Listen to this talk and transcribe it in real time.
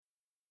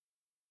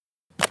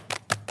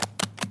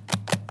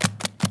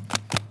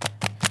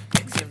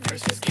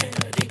versus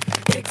Kennedy.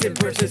 Nixon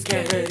versus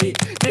Kennedy.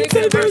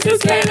 Nixon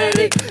versus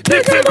Kennedy.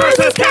 Nixon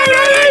versus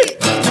Kennedy!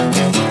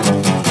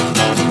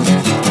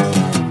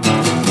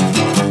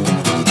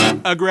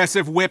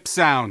 Aggressive whip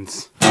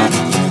sounds.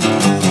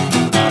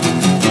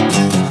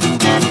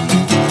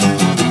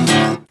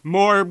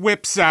 More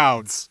whip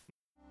sounds.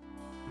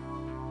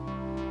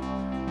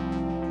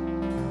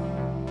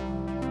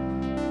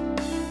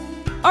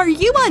 Are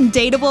you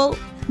undateable?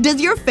 Does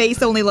your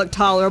face only look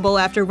tolerable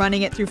after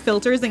running it through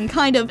filters and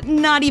kind of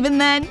not even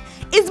then?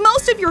 Is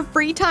most of your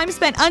free time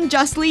spent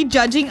unjustly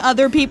judging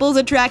other people's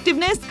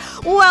attractiveness?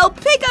 Well,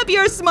 pick up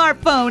your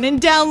smartphone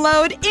and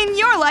download In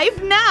Your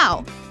Life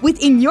Now.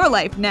 With In Your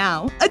Life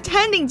Now,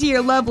 attending to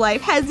your love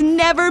life has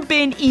never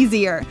been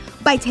easier.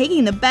 By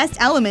taking the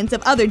best elements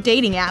of other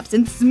dating apps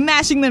and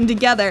smashing them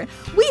together,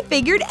 we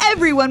figured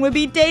everyone would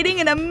be dating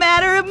in a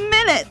matter of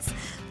minutes.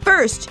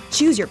 First,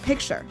 choose your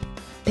picture.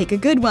 Pick a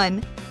good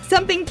one.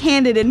 Something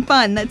candid and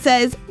fun that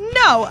says,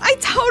 "No, I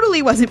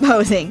totally wasn't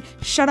posing.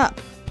 Shut up."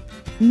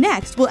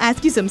 Next, we'll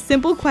ask you some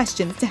simple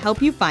questions to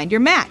help you find your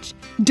match.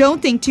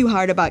 Don't think too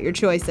hard about your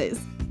choices.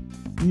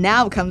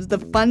 Now comes the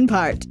fun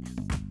part.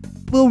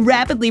 We'll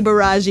rapidly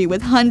barrage you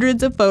with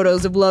hundreds of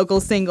photos of local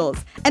singles,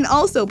 and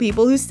also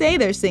people who say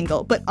they're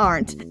single but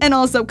aren't, and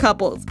also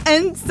couples,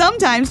 and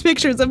sometimes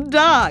pictures of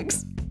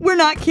dogs. We're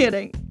not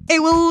kidding.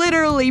 It will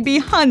literally be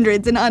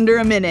hundreds in under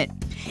a minute.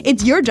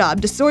 It's your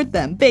job to sort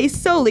them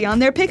based solely on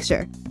their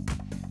picture.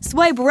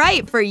 Swipe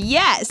right for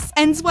yes,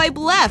 and swipe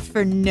left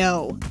for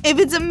no. If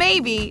it's a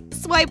maybe,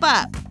 swipe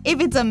up. If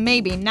it's a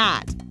maybe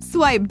not,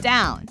 swipe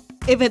down.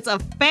 If it's a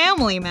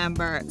family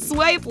member,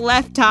 swipe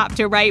left top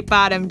to right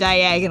bottom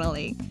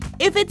diagonally.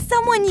 If it's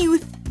someone you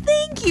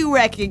think you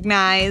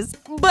recognize,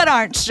 but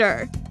aren't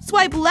sure,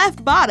 swipe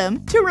left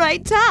bottom to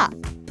right top.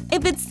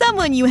 If it's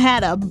someone you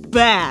had a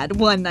bad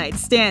one-night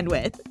stand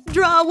with,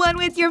 draw one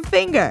with your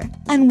finger,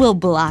 and we'll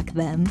block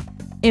them.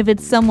 If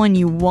it's someone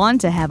you want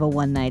to have a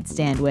one-night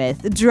stand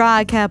with, draw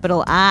a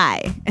capital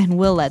I, and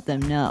we'll let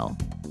them know.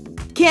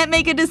 Can't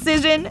make a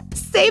decision?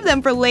 Save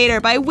them for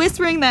later by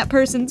whispering that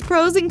person's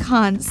pros and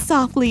cons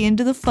softly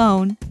into the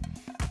phone.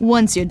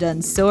 Once you're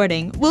done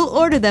sorting, we'll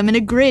order them in a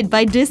grid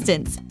by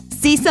distance.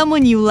 See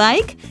someone you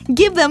like?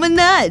 Give them a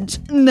nudge.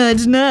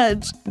 Nudge,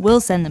 nudge.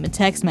 We'll send them a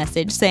text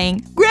message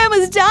saying,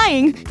 "Grandma's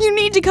dying. You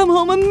need to come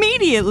home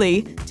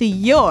immediately," to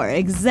your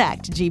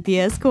exact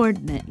GPS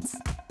coordinates.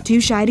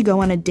 Too shy to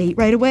go on a date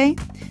right away?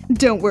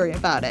 Don't worry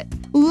about it.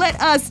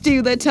 Let us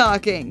do the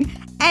talking.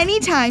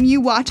 Anytime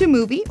you watch a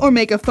movie or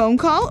make a phone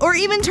call or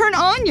even turn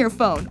on your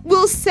phone,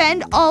 we'll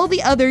send all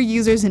the other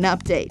users an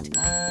update.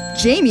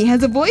 Jamie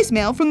has a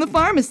voicemail from the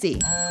pharmacy.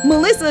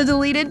 Melissa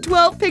deleted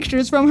 12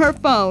 pictures from her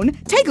phone.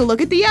 Take a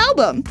look at the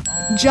album.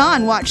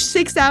 John watched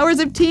 6 hours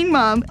of Teen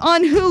Mom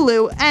on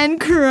Hulu and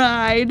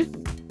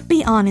cried.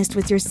 Be honest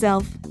with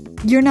yourself.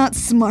 You're not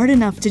smart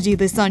enough to do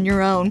this on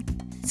your own.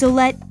 So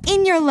let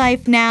In Your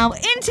Life Now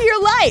into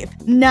your life.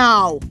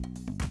 No.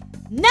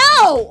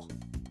 No!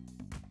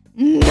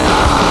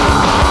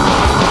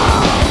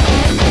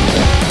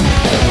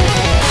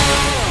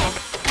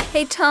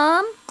 Hey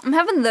Tom, I'm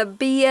having the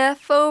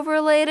BF over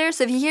later,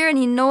 so if you hear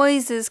any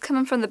noises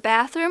coming from the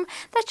bathroom,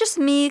 that's just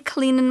me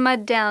cleaning my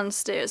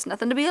downstairs.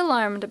 Nothing to be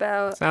alarmed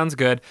about. Sounds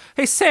good.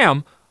 Hey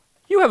Sam,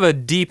 you have a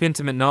deep,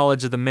 intimate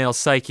knowledge of the male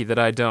psyche that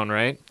I don't,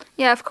 right?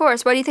 Yeah, of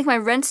course. Why do you think my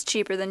rent's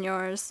cheaper than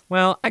yours?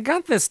 Well, I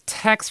got this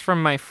text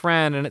from my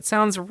friend, and it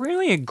sounds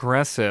really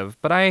aggressive,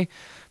 but I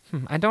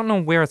don't know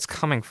where it's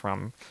coming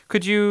from.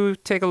 Could you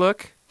take a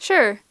look?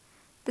 Sure.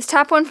 This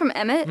top one from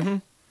Emmett? Mm-hmm.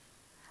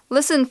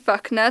 Listen,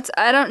 fucknuts,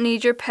 I don't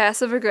need your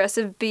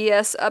passive-aggressive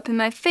BS up in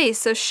my face,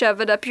 so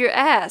shove it up your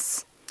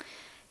ass.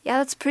 Yeah,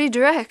 that's pretty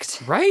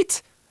direct.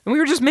 Right? And we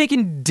were just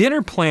making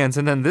dinner plans,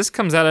 and then this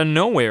comes out of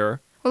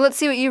nowhere. Well, let's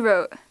see what you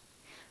wrote.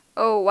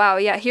 Oh, wow,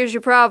 yeah, here's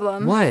your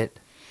problem. What?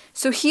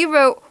 So he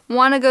wrote,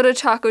 "Wanna go to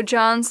Taco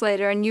John's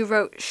later," and you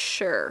wrote,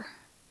 "Sure."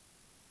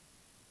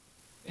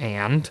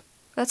 And?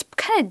 That's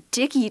kind of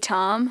dicky,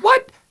 Tom.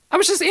 What? I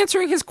was just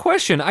answering his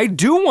question. I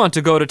do want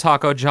to go to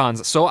Taco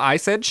John's, so I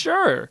said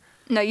sure.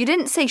 No, you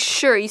didn't say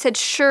sure. You said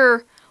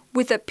sure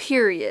with a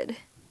period.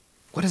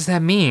 What does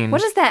that mean?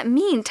 What does that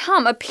mean?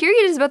 Tom, a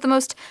period is about the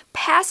most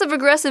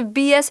passive-aggressive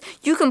BS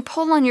you can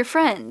pull on your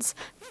friends.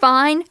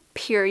 Fine,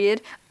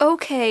 period.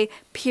 Okay,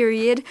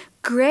 period.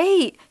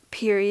 Great,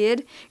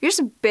 period. You're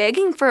just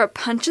begging for a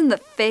punch in the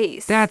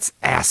face. That's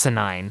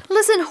asinine.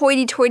 Listen,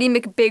 hoity-toity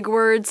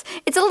McBigwords.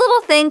 It's a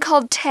little thing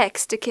called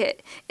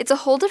text-etiquette. It's a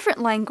whole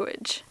different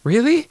language.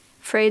 Really?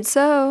 Afraid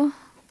so.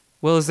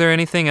 Well, is there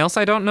anything else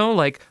I don't know?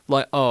 Like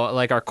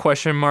our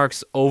question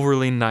marks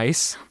overly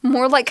nice?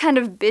 More like kind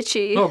of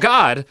bitchy. Oh,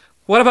 God.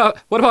 What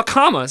about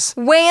commas?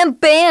 Wham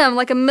bam,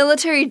 like a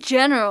military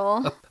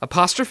general.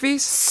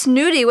 Apostrophes?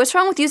 Snooty, what's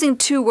wrong with using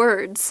 2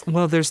 words?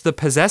 Well, there's the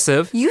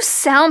possessive. You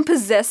sound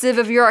possessive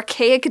of your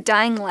archaic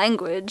dying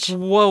language.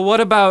 Well,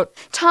 what about...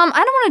 Tom,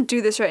 I don't want to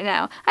do this right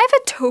now. I have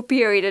a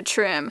topiary to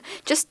trim.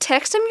 Just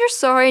text him you're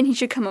sorry and he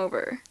should come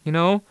over. You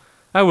know,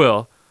 I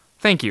will.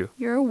 Thank you.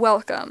 You're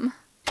welcome.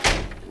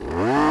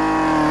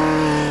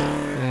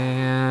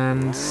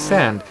 And and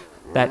send.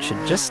 That should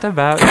just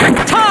about...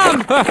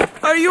 Tom!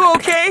 Are you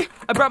okay?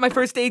 I brought my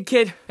first aid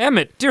kit.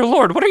 Emmett, dear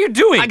Lord, what are you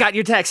doing? I got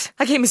your text.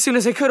 I came as soon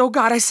as I could. Oh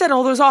God, I said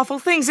all those awful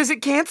things. Is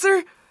it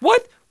cancer?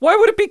 What? Why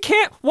would it be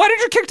Why did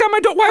you kick down my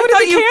door? Why would it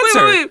be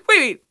cancer?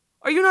 Wait.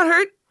 Are you not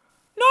hurt?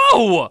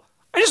 No!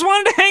 I just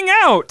wanted to hang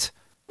out.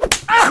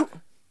 Ow!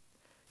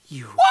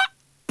 You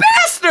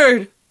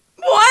bastard!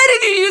 Why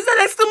did you use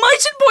that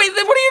exclamation point?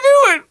 Then what are you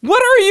doing?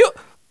 What are you...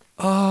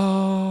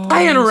 Oh...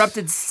 I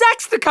interrupted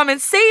sex to come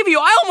and save you.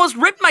 I almost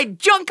ripped my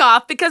junk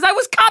off because I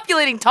was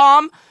copulating,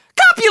 Tom.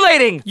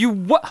 Copulating! You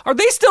what? Are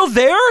they still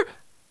there?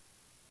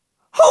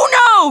 Who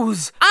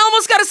knows? I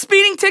almost got a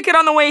speeding ticket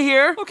on the way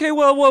here. Okay,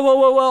 well,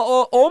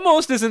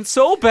 almost isn't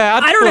so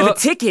bad. I don't have a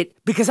ticket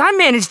because I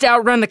managed to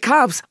outrun the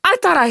cops. I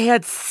thought I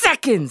had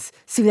seconds.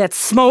 See that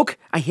smoke?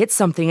 I hit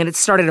something and it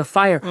started a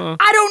fire.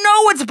 I don't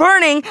know what's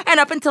burning, and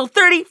up until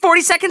 30,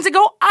 40 seconds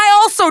ago, I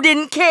also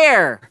didn't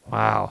care.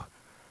 Wow.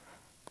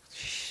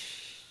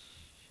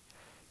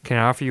 Can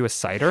I offer you a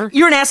cider?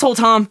 You're an asshole,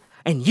 Tom,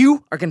 and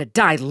you are gonna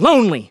die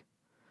lonely.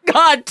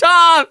 God,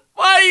 Tom,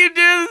 why do you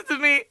do this to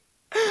me?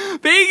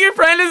 Being your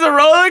friend is a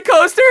roller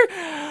coaster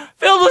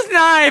filled with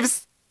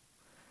knives.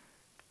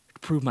 To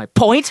prove my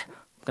point,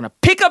 I'm gonna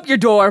pick up your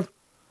door,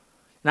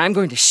 and I'm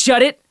going to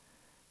shut it,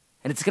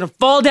 and it's gonna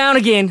fall down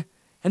again.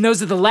 And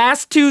those are the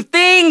last two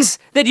things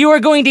that you are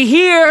going to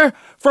hear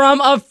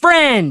from a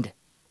friend.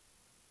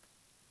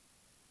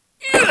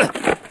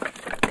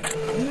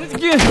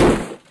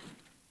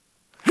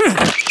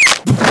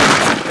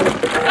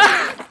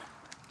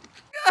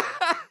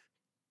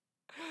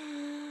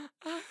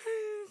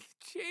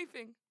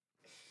 Chafing.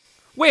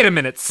 Wait a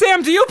minute,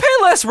 Sam, do you pay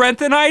less rent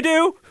than I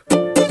do?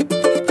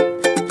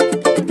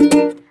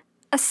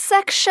 A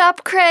sex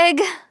shop,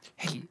 Craig?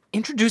 Hey,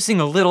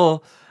 introducing a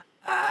little,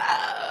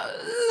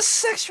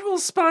 sexual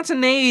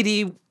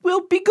spontaneity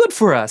will be good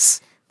for us.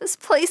 This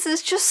place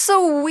is just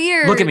so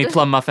weird. Look at me,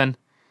 Plum Muffin.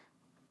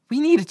 We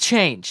need a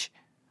change.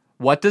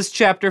 What does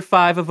Chapter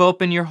 5 of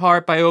Open Your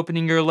Heart by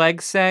Opening Your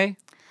Legs say?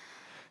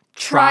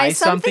 Try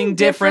something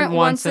different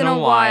once in a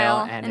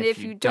while, and if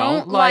you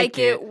don't like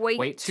it,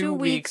 wait 2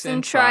 weeks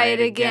and try it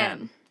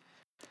again.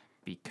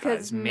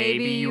 Because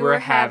maybe you were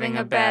having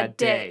a bad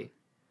day.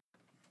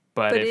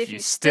 But if you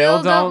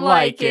still don't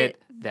like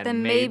it,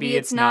 then maybe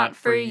it's not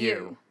for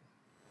you.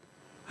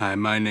 Hi,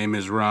 my name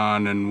is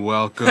Ron, and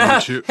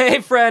welcome to...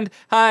 Hey, friend.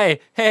 Hi.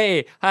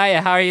 Hey.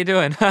 Hiya. How are you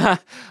doing?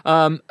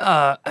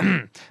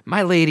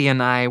 My lady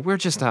and I, we're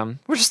just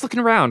looking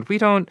around. We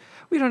don't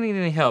need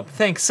any help.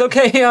 Thanks.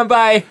 Okay.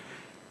 Bye.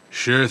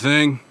 Sure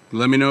thing.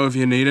 Let me know if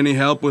you need any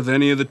help with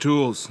any of the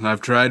tools.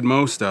 I've tried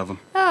most of them.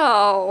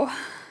 Oh.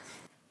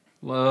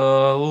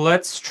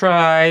 Let's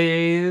try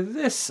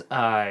this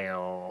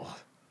aisle.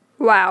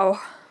 Wow.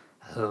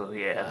 Oh,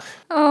 yeah.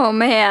 Oh,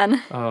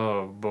 man.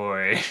 Oh,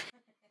 boy.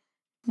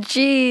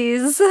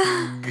 Jeez.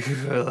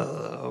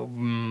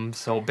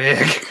 So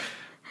big.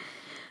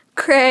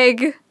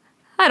 Craig,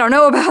 I don't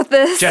know about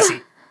this.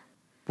 Jesse,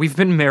 we've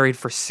been married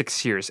for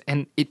 6 years,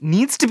 and it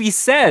needs to be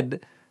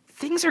said,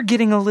 things are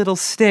getting a little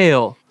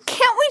stale.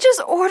 Can't we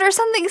just order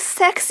something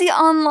sexy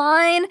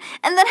online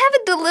and then have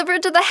it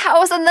delivered to the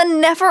house and then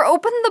never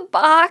open the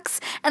box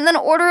and then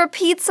order a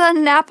pizza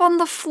and nap on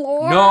the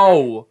floor?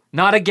 No,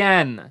 not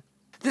again.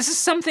 This is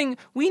something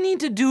we need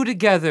to do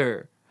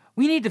together.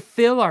 We need to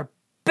fill our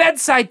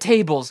bedside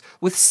tables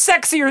with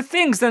sexier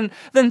things than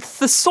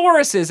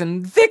thesauruses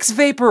and Vicks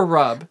Vapor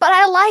Rub. But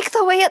I like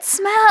the way it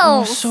smells.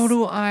 Oh, so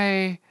do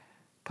I.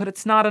 But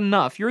it's not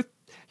enough. You're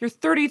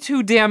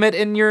 32, damn it,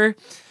 and your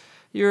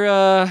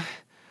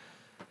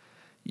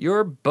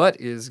butt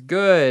is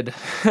good.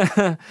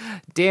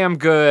 Damn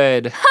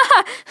good.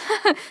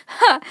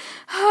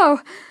 Oh,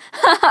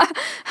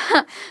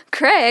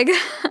 Craig,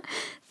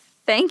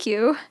 thank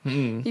you.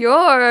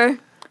 Your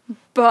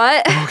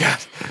butt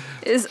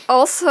is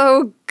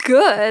also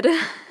good.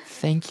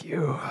 Thank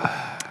you.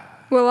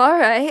 Well, all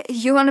right.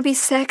 You want to be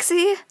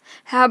sexy?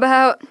 How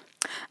about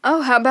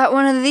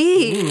one of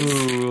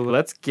these? Ooh,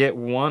 let's get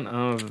one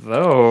of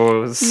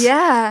those.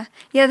 Yeah,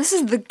 this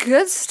is the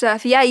good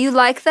stuff. Yeah, you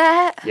like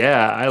that?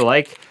 Yeah, I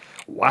like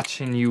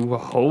watching you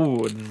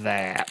hold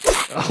that.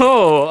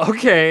 Oh,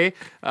 okay.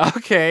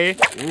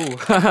 Ooh,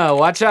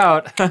 watch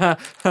out.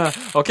 Okay.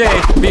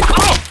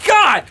 Oh,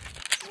 God!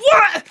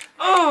 What?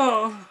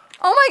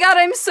 Oh my God,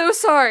 I'm so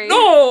sorry.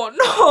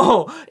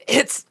 No!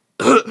 It's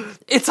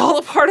all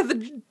a part of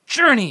the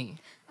journey.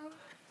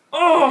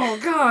 Oh,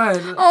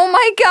 God. Oh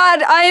my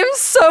God, I am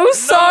so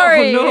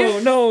sorry.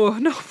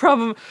 No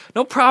problem.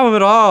 No problem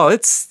at all.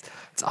 It's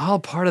all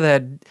part of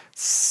that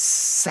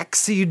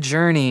sexy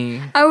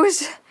journey. I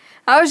was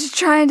just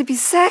trying to be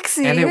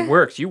sexy. And it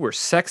worked. You were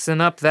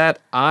sexing up that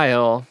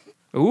aisle.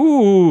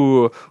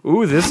 Ooh,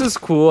 this is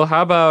cool.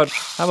 How about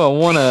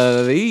one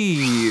of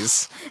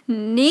these?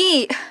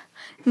 Neat.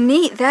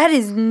 That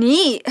is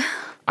neat.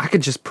 I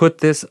could just put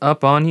this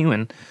up on you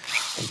and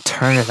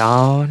turn it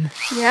on.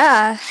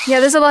 Yeah,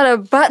 there's a lot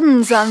of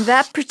buttons on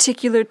that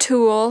particular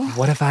tool.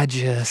 What if I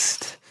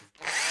just...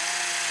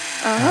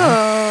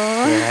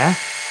 Oh. Yeah?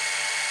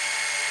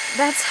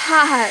 That's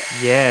hot.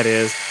 Yeah, it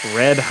is.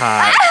 Red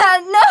hot. Ah,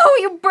 no,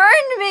 you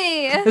burned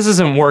me. This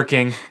isn't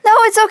working. No,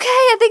 it's okay.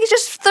 I think it's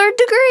just 3rd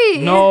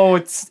degree. No,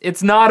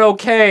 it's not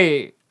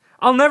okay.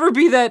 I'll never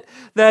be that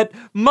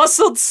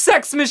muscled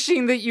sex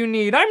machine that you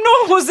need. I'm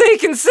no Jose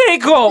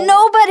Canseco.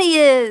 Nobody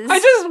is. I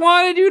just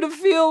wanted you to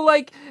feel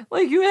like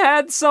you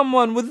had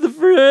someone with the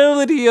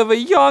virility of a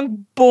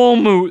young bull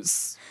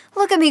moose.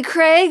 Look at me,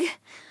 Craig.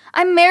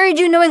 I married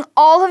you knowing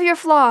all of your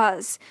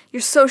flaws.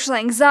 Your social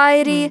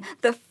anxiety,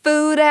 the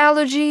food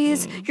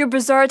allergies, your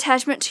bizarre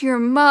attachment to your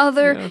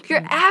mother,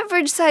 your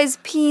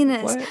average-sized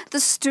penis, the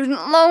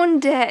student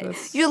loan debt,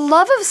 your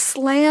love of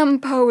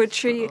slam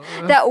poetry,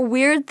 that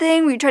weird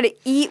thing where you try to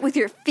eat with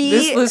your feet.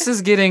 This list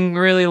is getting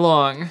really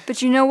long.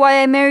 But you know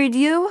why I married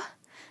you?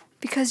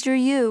 Because you're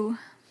you.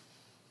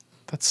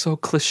 That's so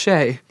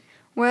cliche.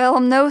 Well,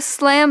 I'm no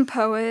slam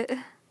poet.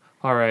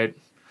 All right.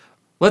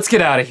 Let's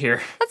get out of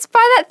here. Let's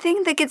buy that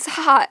thing that gets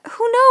hot.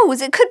 Who knows?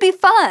 It could be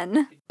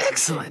fun.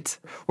 Excellent.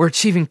 We're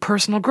achieving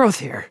personal growth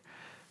here.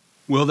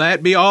 Will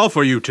that be all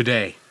for you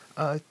today?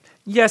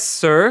 Yes,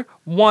 sir.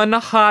 1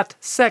 hot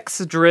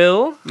sex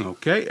drill.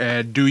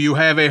 Okay, do you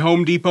have a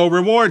Home Depot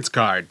rewards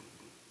card?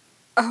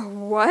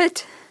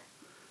 What?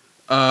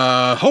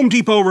 Home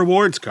Depot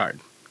rewards card.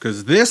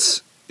 Because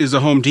this is a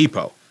Home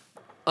Depot.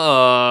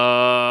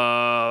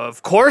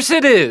 Of course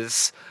it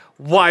is.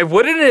 Why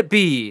wouldn't it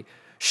be?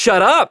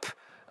 Shut up.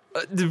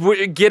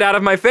 Get out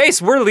of my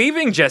face. We're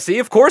leaving, Jesse.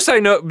 Of course I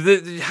know.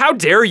 How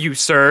dare you,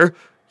 sir?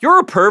 You're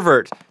a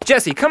pervert.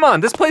 Jesse, come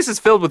on. This place is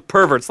filled with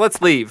perverts.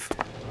 Let's leave.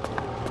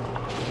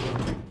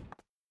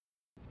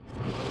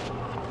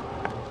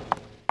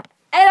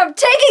 And I'm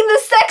taking the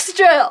sex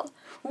drill.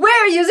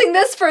 We're using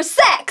this for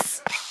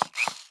sex.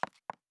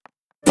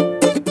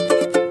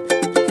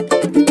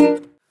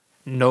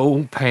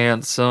 No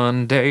pants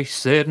Sunday,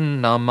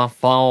 sitting on my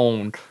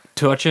phone,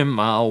 touching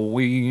my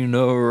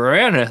wiener,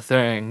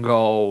 anything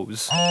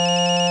goes.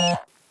 Oh,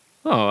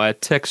 a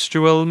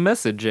textual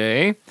message,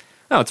 eh?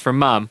 Oh, it's from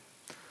Mom.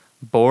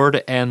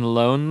 Bored and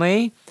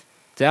lonely?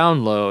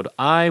 Download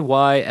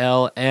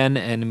IYLN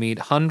and meet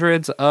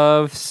hundreds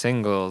of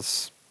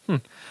singles.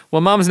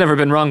 Well, Mom's never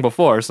been wrong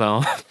before,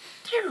 so...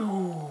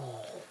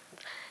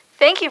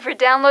 Thank you for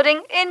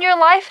downloading In Your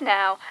Life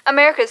Now,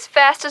 America's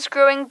fastest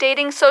growing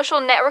dating social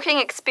networking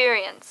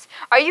experience.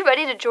 Are you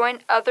ready to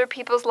join other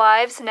people's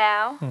lives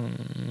now?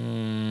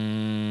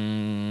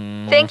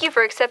 Thank you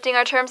for accepting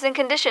our terms and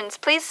conditions.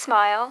 Please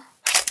smile.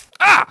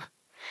 Ah!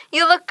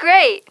 You look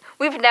great.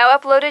 We've now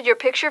uploaded your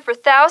picture for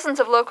thousands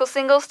of local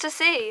singles to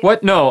see.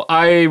 What? No,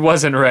 I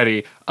wasn't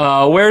ready.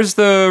 Where's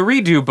the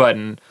redo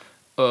button?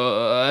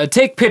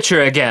 Take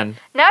picture again.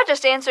 Now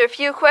just answer a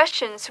few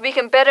questions so we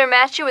can better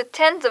match you with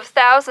tens of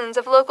thousands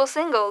of local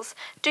singles.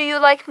 Do you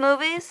like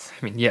movies?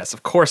 I mean, yes,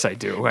 of course I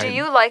do. Do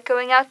you like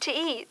going out to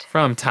eat?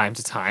 From time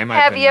to time,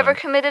 Have you ever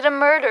committed a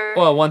murder?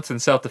 Well, once in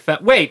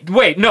self-defense. Wait,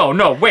 no,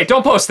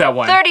 don't post that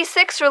one.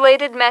 36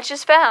 related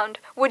matches found.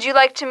 Would you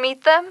like to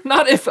meet them?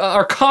 Not if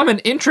our common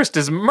interest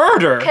is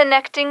murder.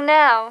 Connecting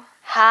now.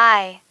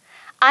 Hi,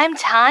 I'm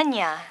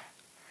Tanya.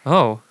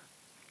 Oh.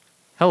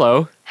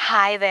 Hello.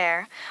 Hi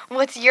there.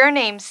 What's your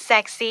name,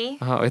 sexy?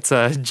 Oh, it's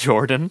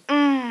Jordan.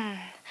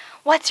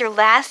 What's your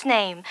last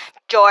name?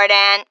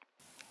 Jordan.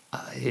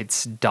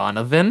 It's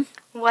Donovan.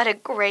 What a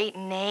great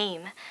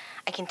name.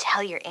 I can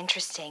tell you're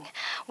interesting.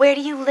 Where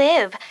do you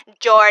live?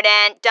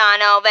 Jordan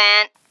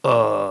Donovan.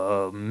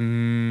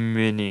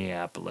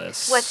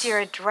 Minneapolis. What's your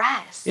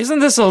address? Isn't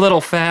this a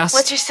little fast?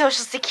 What's your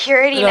social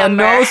security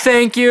number? No,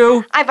 thank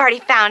you. I've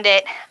already found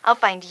it. I'll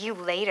find you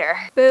later.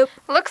 Boop.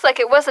 Looks like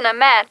it wasn't a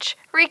match.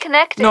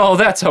 Reconnecting. No,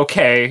 that's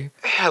okay.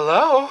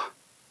 Hello?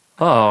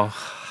 Oh,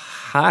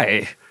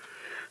 hi.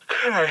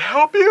 Can I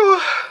help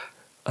you?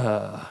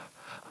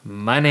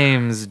 My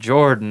name's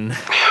Jordan.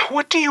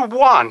 What do you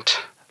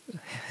want?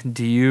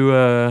 Do you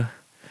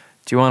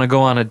want to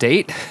go on a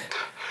date?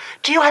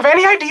 Do you have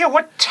any idea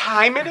what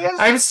time it is?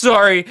 I'm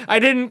sorry, I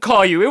didn't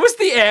call you. It was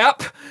the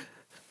app.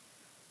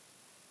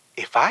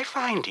 If I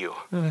find you,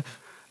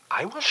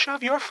 I will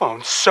shove your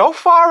phone so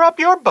far up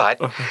your butt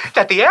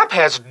that the app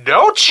has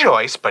no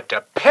choice but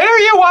to pair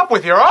you up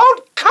with your own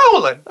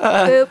colon.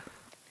 Boop.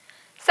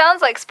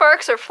 Sounds like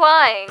sparks are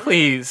flying.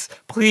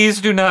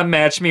 Please do not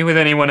match me with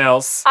anyone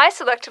else. I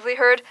selectively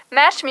heard,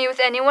 match me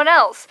with anyone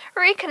else.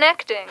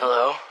 Reconnecting.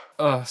 Hello?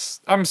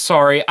 I'm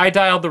sorry, I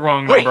dialed the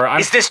wrong Wait, number.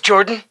 is this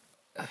Jordan?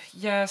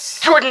 Yes.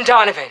 Jordan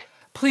Donovan!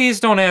 Please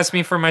don't ask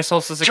me for my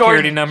social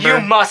security Jordan, number.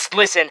 you must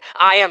listen.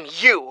 I am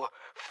you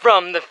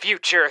from the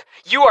future.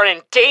 You are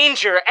in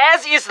danger,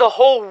 as is the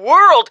whole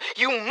world.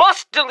 You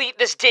must delete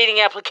this dating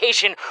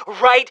application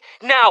right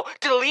now.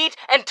 Delete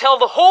and tell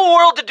the whole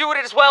world to do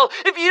it as well.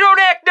 If you don't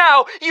act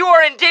now, you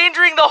are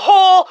endangering the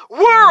whole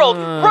world.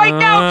 Right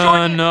now,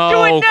 Jordan. No,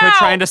 do it now. quit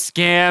trying to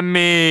scam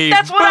me.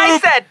 That's what I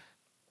Boop. said.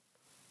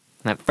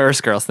 That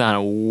first girl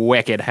sounded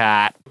wicked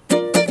hot.